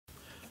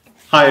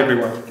Hi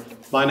everyone,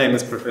 my name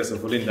is Professor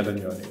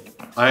Mandela.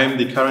 I am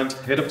the current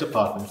Head of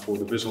Department for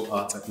the Visual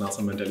Arts at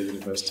Nelson Mandela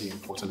University in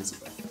Port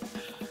Elizabeth.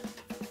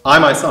 I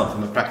myself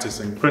am a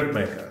practicing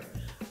printmaker.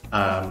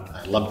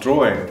 I love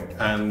drawing,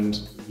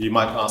 and you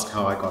might ask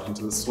how I got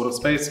into this sort of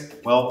space.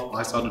 Well,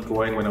 I started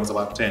drawing when I was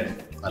about 10.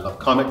 I love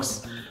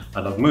comics,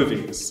 I love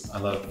movies, I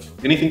love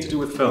anything to do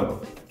with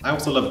film. I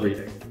also love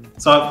reading.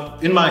 So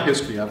in my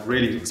history, I've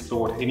really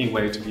explored any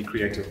way to be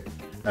creative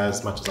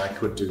as much as I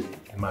could do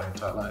in my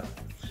entire life.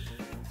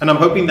 And I'm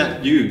hoping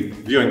that you,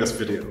 viewing this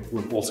video,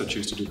 will also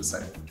choose to do the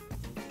same.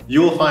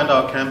 You will find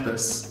our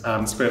campus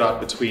spread out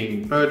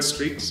between Bird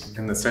Street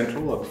in the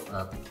central of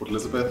Port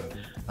Elizabeth,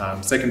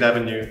 2nd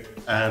Avenue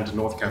and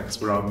North Campus,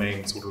 where our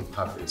main sort of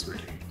hub is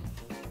really.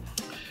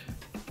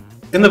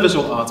 In the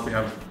visual arts, we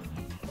have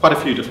quite a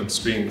few different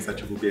streams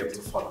that you will be able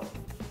to follow.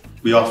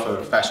 We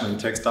offer fashion and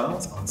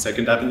textiles on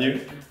 2nd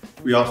Avenue.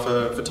 We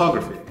offer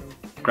photography,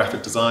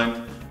 graphic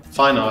design,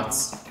 fine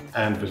arts,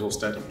 and visual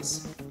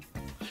studies.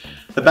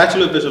 The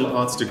Bachelor of Visual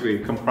Arts degree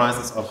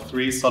comprises of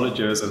 3 solid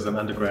years as an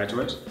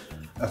undergraduate,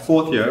 a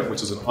 4th year,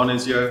 which is an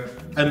honours year,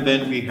 and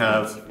then we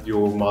have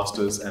your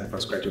master's and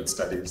postgraduate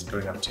studies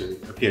going up to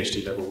a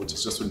PhD level, which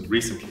has just been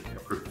recently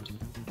approved.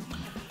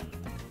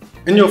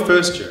 In your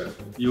first year,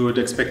 you would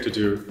expect to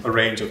do a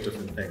range of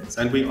different things,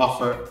 and we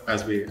offer,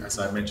 as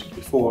I mentioned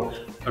before,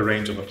 a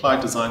range of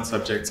applied design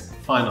subjects,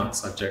 fine arts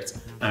subjects,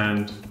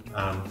 and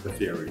the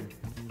theory.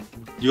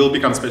 You'll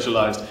become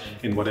specialised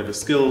in whatever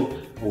skill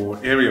or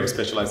area of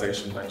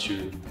specialisation that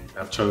you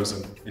have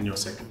chosen in your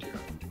 2nd year.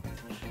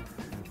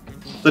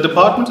 The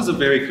department is a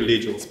very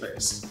collegial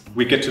space.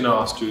 We get to know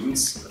our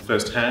students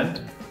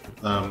firsthand,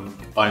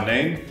 by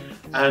name,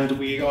 and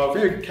we are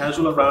very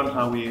casual around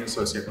how we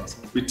associate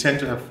ourselves. We tend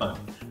to have fun.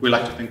 We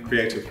like to think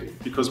creatively,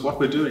 because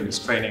what we're doing is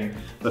training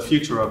the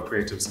future of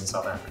creatives in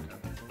South Africa.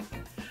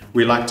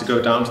 We like to go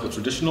down to the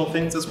traditional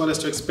things as well as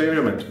to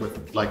experiment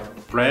with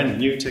brand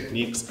new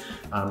techniques,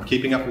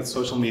 keeping up with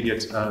social media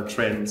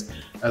trends,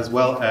 as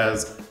well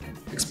as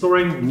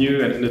exploring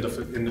new and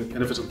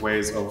innovative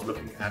ways of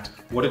looking at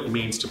what it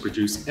means to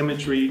produce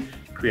imagery,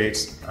 create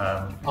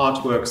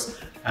artworks,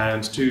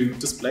 and to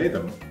display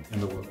them in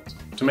the world,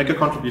 to make a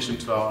contribution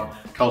to our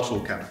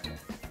cultural capital.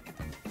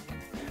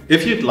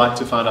 If you'd like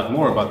to find out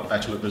more about the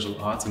Bachelor of Visual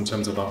Arts in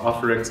terms of our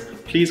offerings,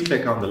 please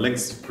click on the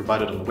links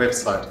provided on the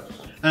website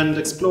and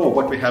explore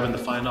what we have in the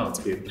fine arts,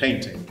 be it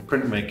painting,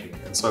 printmaking,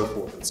 and so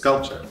forth, and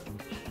sculpture,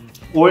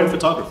 or in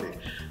photography.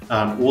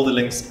 All the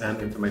links and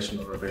information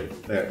are available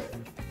there.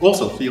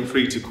 Also, feel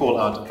free to call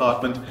our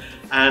department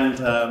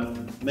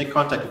and make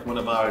contact with one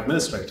of our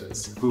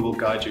administrators who will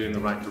guide you in the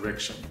right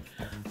direction.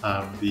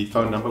 The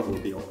phone number will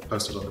be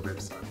posted on the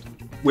website.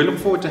 We look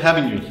forward to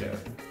having you here.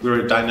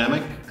 We're a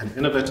dynamic and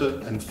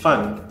innovative and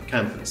fun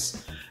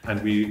campus,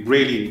 and we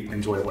really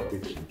enjoy what we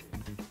do.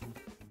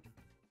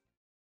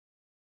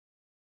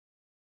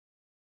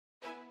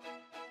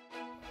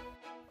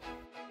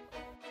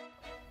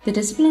 The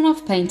discipline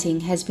of painting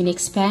has been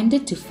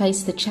expanded to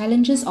face the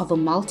challenges of a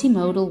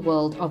multimodal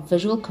world of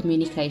visual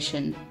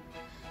communication.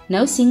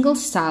 No single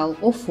style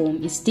or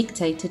form is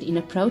dictated in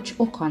approach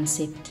or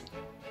concept.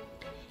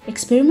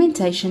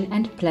 Experimentation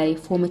and play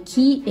form a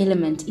key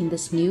element in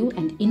this new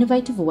and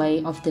innovative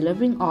way of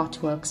delivering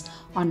artworks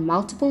on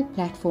multiple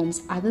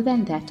platforms other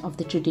than that of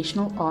the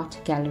traditional art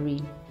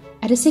gallery.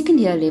 At a 2nd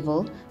year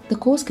level, the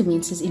course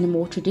commences in a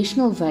more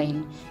traditional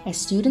vein, as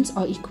students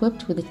are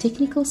equipped with the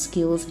technical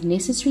skills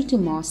necessary to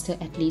master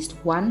at least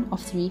one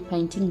of 3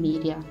 painting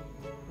media: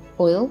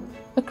 oil,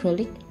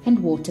 acrylic, and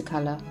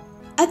watercolor.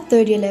 At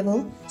 3rd year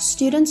level,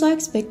 students are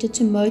expected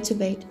to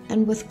motivate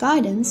and, with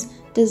guidance,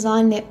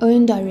 design their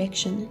own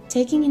direction,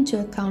 taking into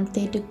account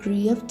their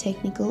degree of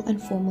technical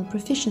and formal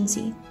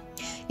proficiency.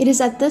 It is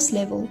at this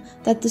level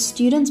that the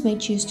students may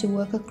choose to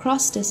work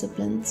across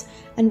disciplines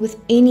and with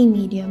any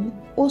medium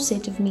or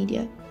set of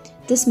media.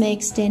 This may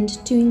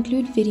extend to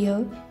include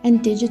video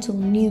and digital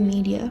new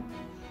media.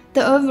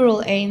 The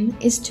overall aim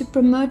is to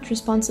promote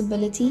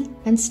responsibility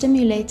and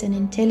stimulate an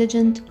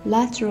intelligent,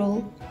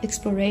 lateral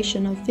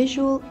exploration of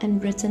visual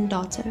and written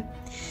data.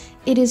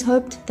 It is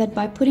hoped that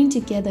by putting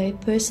together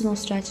a personal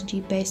strategy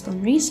based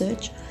on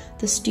research,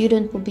 the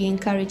student will be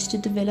encouraged to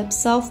develop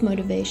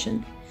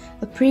self-motivation,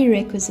 a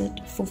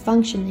prerequisite for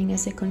functioning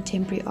as a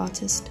contemporary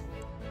artist.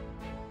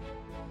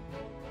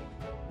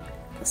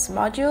 This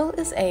module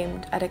is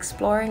aimed at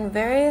exploring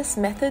various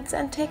methods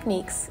and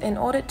techniques in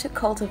order to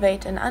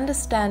cultivate an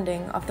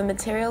understanding of the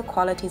material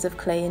qualities of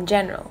clay in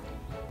general.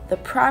 The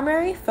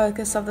primary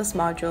focus of this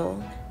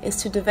module is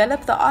to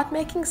develop the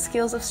art-making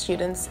skills of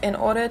students in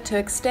order to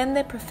extend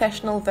their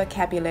professional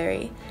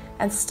vocabulary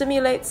and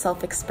stimulate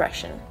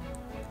self-expression.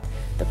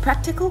 The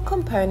practical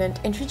component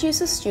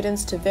introduces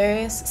students to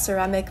various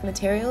ceramic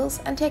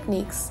materials and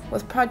techniques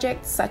with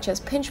projects such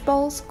as pinch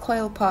bowls,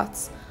 coil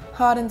pots,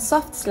 hard and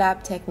soft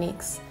slab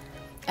techniques,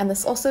 and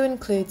this also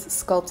includes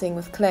sculpting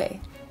with clay.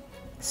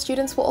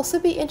 Students will also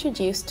be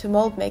introduced to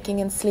mold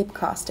making and sleep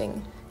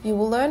casting. You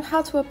will learn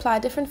how to apply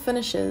different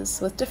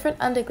finishes with different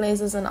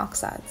underglazes and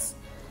oxides.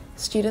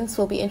 Students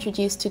will be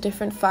introduced to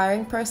different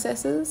firing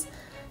processes,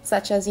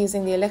 such as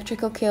using the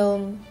electrical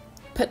kiln,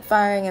 pit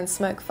firing and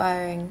smoke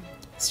firing.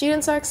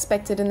 Students are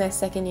expected in their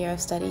second year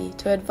of study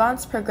to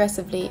advance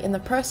progressively in the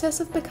process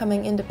of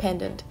becoming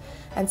independent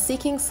and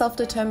seeking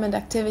self-determined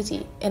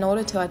activity in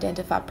order to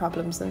identify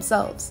problems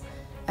themselves,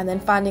 and then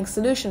finding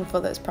solution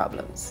for those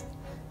problems,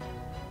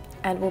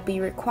 and will be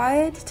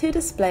required to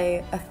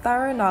display a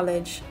thorough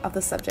knowledge of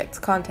the subject's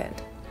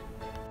content.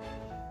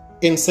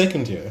 In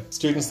second year,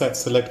 students that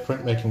select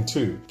printmaking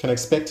 2 can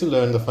expect to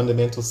learn the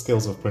fundamental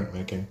skills of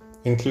printmaking,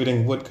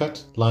 including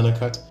woodcut, liner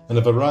cut, and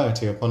a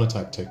variety of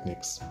monotype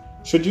techniques.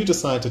 Should you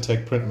decide to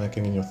take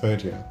printmaking in your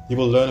third year, you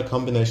will learn a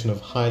combination of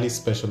highly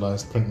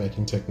specialized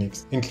printmaking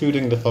techniques,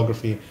 including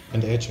lithography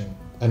and etching,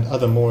 and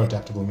other more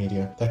adaptable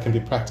media that can be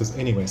practiced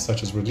anywhere,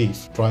 such as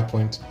relief, dry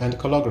point, and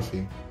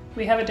calligraphy.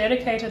 We have a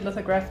dedicated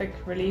lithographic,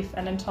 relief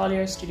and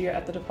intaglio studio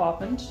at the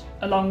department,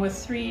 along with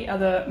 3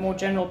 other more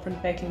general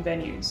printmaking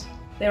venues.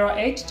 There are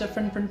 8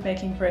 different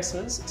printmaking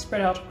presses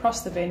spread out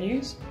across the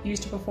venues,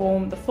 used to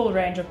perform the full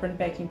range of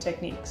printmaking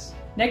techniques.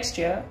 Next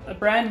year, a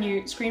brand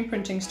new screen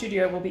printing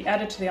studio will be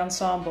added to the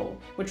ensemble,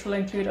 which will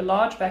include a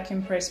large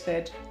vacuum press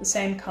bed, the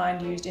same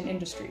kind used in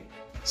industry.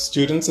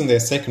 Students in their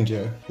second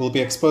year will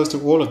be exposed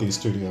to all of these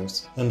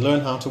studios and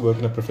learn how to work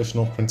in a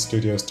professional print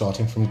studio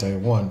starting from day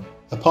 1.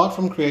 Apart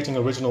from creating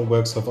original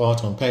works of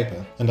art on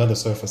paper and other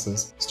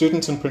surfaces,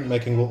 students in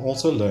printmaking will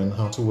also learn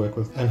how to work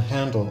with and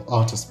handle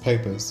artist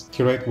papers,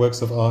 curate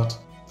works of art.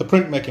 The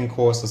printmaking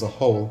course as a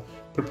whole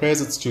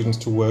prepares its students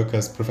to work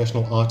as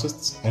professional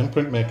artists and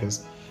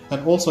printmakers,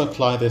 and also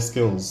apply their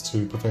skills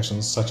to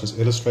professions such as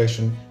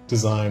illustration,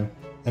 design,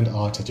 and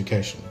art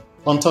education.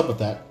 On top of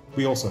that,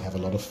 we also have a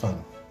lot of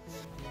fun.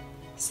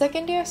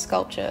 Second year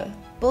sculpture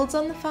builds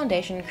on the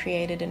foundation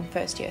created in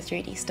first year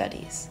 3D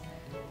studies.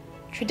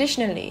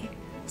 Traditionally,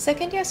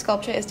 second year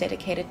sculpture is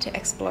dedicated to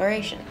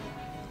exploration,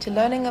 to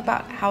learning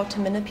about how to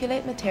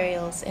manipulate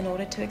materials in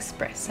order to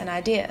express an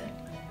idea.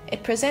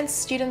 It presents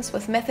students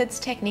with methods,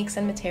 techniques,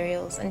 and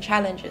materials and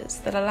challenges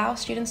that allow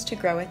students to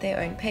grow at their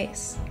own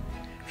pace.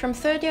 From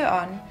third year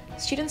on,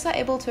 students are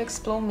able to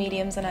explore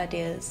mediums and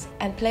ideas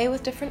and play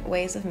with different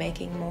ways of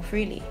making more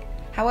freely.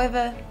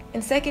 However,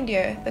 in second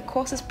year, the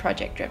course is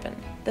project-driven.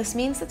 This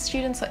means that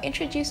students are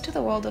introduced to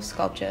the world of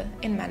sculpture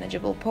in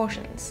manageable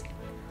portions.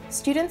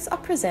 Students are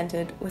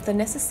presented with the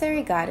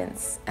necessary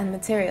guidance and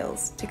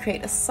materials to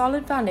create a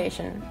solid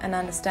foundation and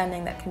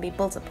understanding that can be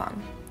built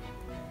upon.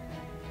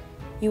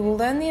 You will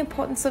learn the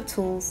importance of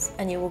tools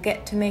and you will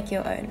get to make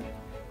your own.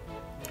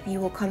 You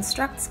will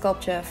construct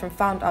sculpture from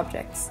found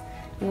objects.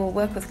 You will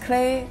work with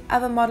clay,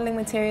 other modeling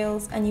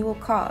materials, and you will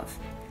carve.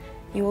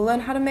 You will learn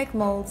how to make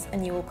molds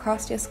and you will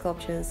cast your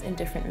sculptures in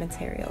different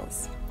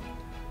materials.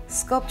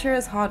 Sculpture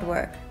is hard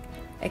work.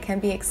 It can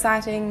be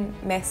exciting,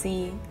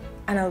 messy,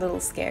 and a little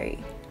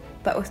scary.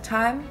 But with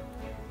time,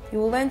 you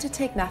will learn to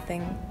take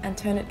nothing and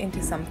turn it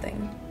into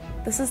something.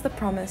 This is the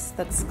promise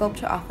that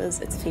sculpture offers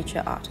its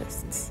future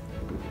artists.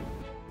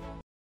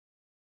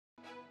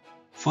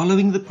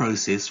 Following the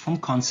process from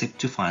concept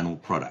to final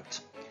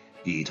product,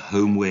 be it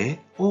homeware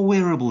or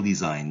wearable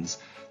designs,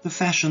 the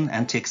fashion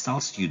and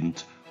textile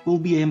student will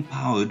be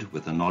empowered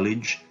with the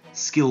knowledge,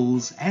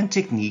 skills, and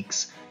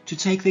techniques to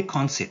take their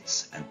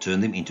concepts and turn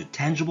them into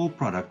tangible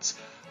products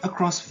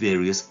across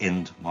various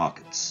end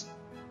markets.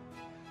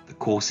 The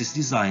course is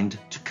designed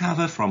to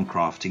cover from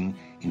crafting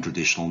in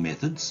traditional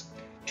methods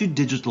to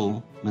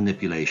digital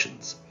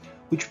manipulations,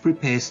 which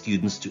prepare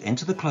students to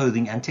enter the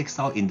clothing and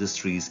textile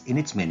industries in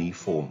its many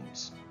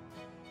forms.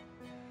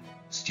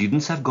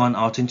 Students have gone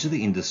out into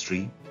the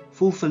industry,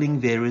 fulfilling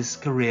various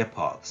career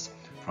paths,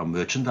 from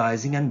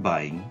merchandising and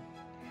buying,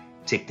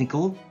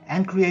 technical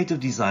and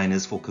creative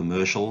designers for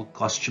commercial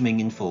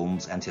costuming in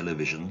films and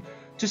television,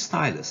 to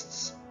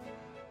stylists,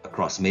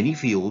 across many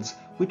fields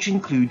which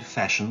include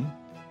fashion,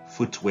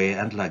 footwear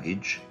and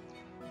luggage,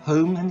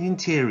 home and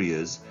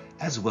interiors,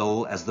 as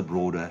well as the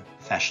broader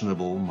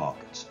fashionable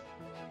market.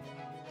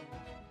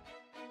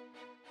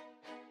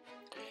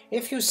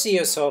 If you see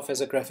yourself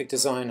as a graphic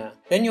designer,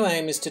 then your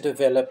aim is to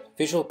develop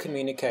visual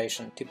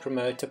communication to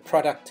promote a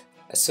product,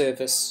 a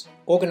service,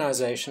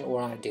 organization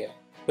or idea.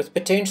 With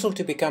potential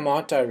to become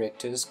art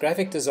directors,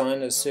 graphic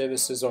designers'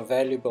 services are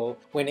valuable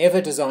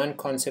whenever design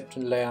concept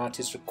and layout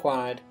is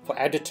required for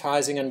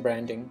advertising and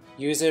branding,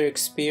 user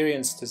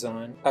experience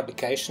design,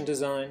 publication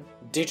design,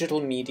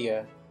 digital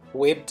media,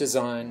 web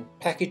design,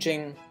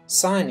 packaging,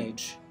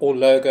 signage, or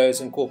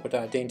logos and corporate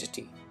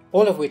identity,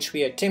 all of which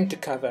we attempt to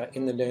cover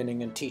in the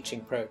learning and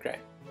teaching program.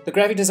 The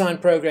graphic design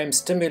program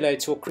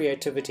stimulates your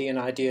creativity and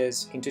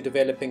ideas into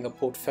developing a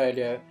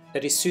portfolio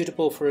that is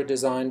suitable for a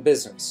design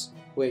business,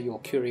 where your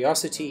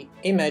curiosity,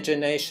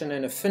 imagination,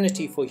 and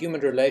affinity for human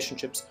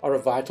relationships are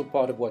a vital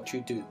part of what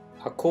you do.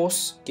 Our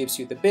course gives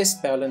you the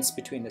best balance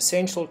between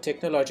essential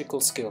technological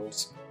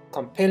skills,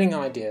 compelling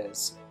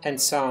ideas, and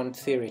sound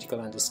theoretical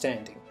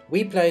understanding.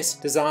 We place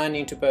design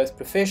into both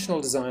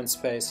professional design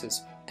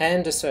spaces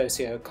and a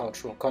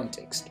socio-cultural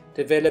context,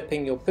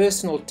 developing your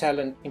personal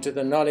talent into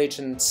the knowledge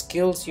and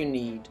skills you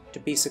need to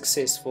be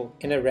successful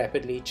in a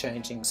rapidly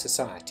changing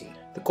society.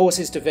 The course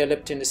is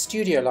developed in a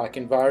studio-like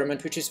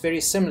environment which is very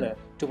similar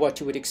to what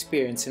you would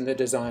experience in the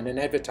design and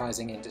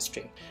advertising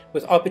industry.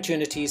 With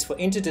opportunities for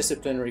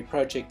interdisciplinary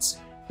projects,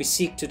 we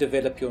seek to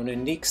develop your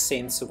unique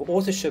sense of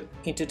authorship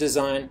into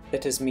design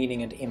that has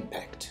meaning and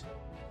impact.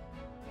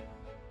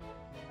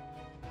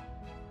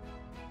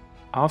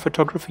 Our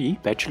Photography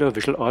Bachelor of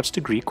Visual Arts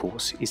degree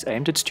course is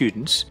aimed at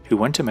students who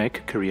want to make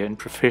a career in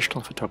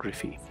professional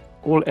photography.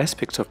 All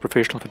aspects of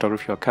professional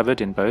photography are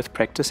covered in both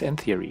practice and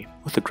theory,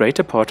 with the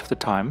greater part of the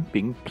time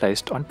being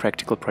placed on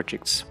practical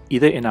projects,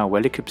 either in our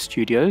well-equipped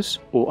studios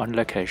or on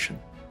location.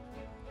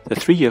 The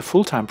 3-year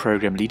full-time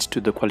program leads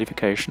to the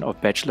qualification of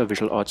Bachelor of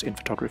Visual Arts in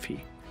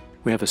Photography.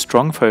 We have a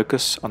strong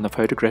focus on the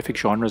photographic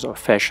genres of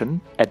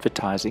fashion,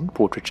 advertising,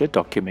 portraiture,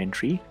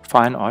 documentary,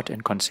 fine art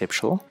and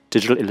conceptual,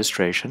 digital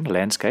illustration,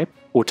 landscape,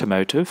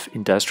 automotive,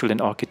 industrial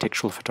and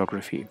architectural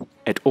photography.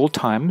 At all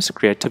times,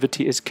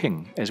 creativity is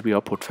king, as we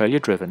are portfolio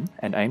driven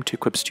and aim to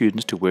equip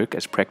students to work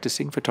as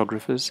practicing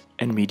photographers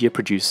and media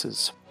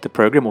producers. The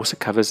program also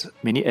covers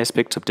many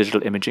aspects of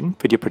digital imaging,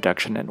 video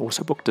production and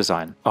also book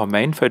design. Our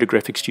main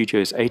photographic studio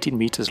is 18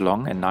 meters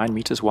long and 9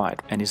 meters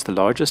wide and is the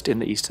largest in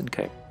the Eastern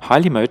Cape.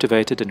 Highly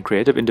motivated and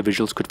creative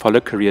individuals could follow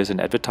careers in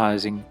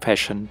advertising,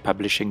 fashion,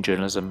 publishing,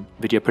 journalism,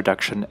 video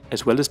production,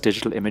 as well as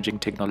digital imaging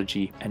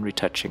technology and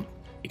retouching.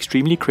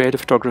 Extremely creative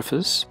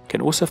photographers can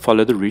also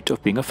follow the route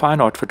of being a fine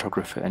art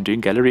photographer and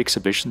doing gallery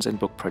exhibitions and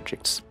book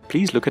projects.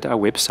 Please look at our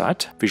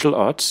website, Visual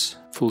Arts,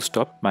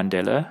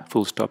 Mandela,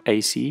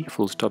 AC,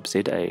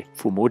 ZA,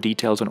 for more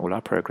details on all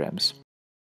our programs.